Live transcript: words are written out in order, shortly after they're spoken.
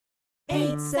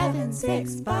8, 7,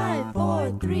 6, 5,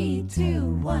 4, 3, 2,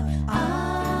 1.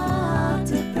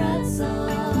 Octopretzel.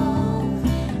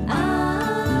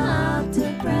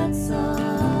 Octopretzel.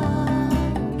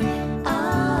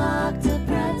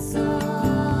 Octopretzel.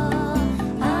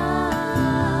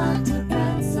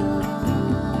 Octopretzel.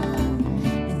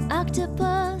 An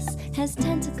octopus has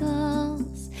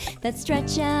tentacles that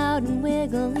stretch out and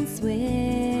wiggle and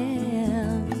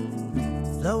swim.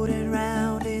 Floating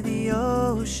round in the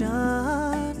ocean,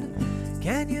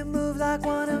 can you move like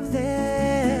one of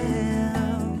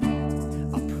them?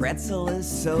 A pretzel is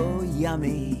so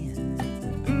yummy.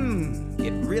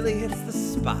 It really hits the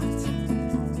spot.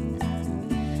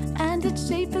 And its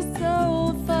shape is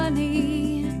so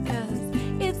funny, 'cause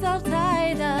it's all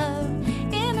tied up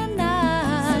in a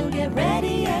knot. So get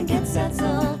ready and get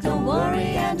settled. Don't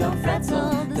worry and don't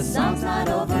fretzel. The song's not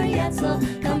over yet, so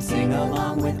come sing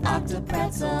along with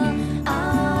Octopretzel.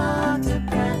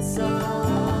 Octopretzel.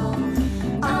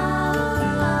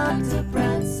 Octopretzel.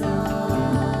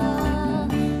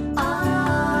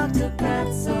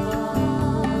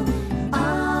 Octopretzel.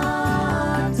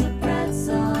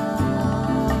 Octopretzel.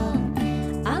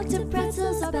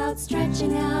 Octopretzel's about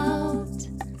stretching out,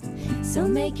 so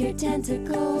make your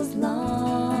tentacles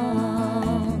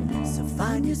long. So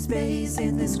find your space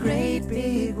in this great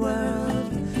big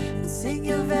world and sing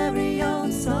your very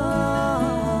own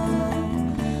song.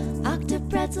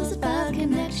 Octopretzel's about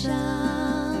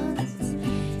connections,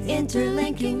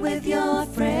 interlinking with your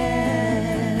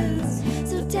friends.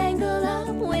 So tangle up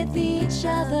with each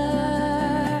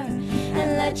other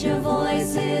and let your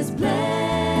voices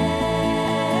blend.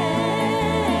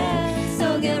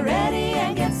 So get ready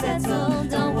and get settled.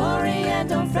 Don't worry and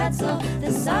don't fretzel.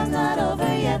 The song's not over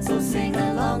yet, so sing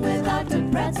along with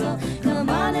Octopretzel. Come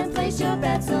on and place your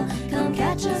bet, so come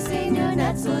catch us in your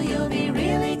net, so you'll be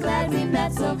really glad we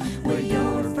met. So we're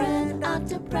your friend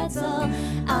Octopretzel.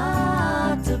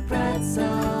 Octopretzel.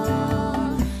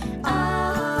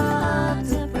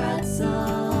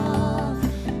 Octopretzel.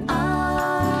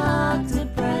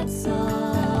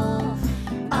 Octopretzel.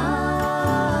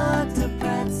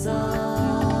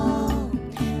 Octopretzel.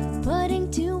 Putting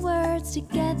two words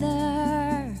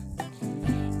together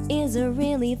is a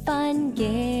really fun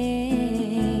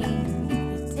game.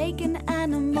 Take an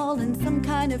animal and some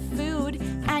kind of food,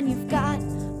 and you've got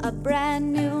a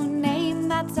brand new name.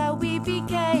 That's how we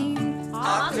became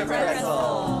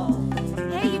Octopretzel.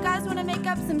 Hey, you guys want to make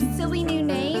up some silly new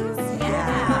names?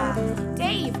 Yeah.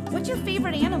 Dave, what's your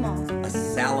favorite animal? A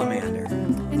salamander.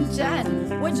 And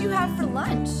Jen, what'd you have for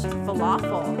lunch?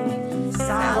 Falafel.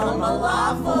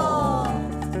 Salamalawful.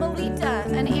 Melita,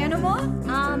 an animal?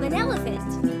 An elephant.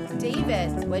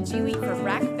 David, what'd you eat for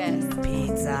breakfast?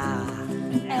 Pizza.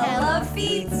 Ella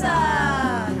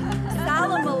Pizza.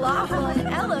 Salamalawful and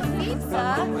Ella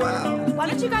Pizza. Wow. Why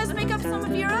don't you guys make up some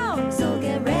of your own? So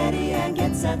get ready and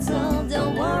get settled.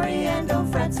 Don't worry and don't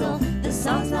fretzel. The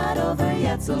song's not over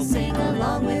yet, so sing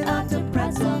along with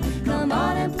Octopretzel. Come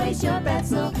on and place your bet,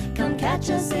 so come catch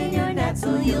us in your net,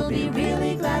 so you'll be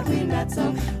really glad we met.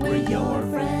 So we're your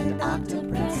friend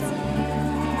Octopretzel.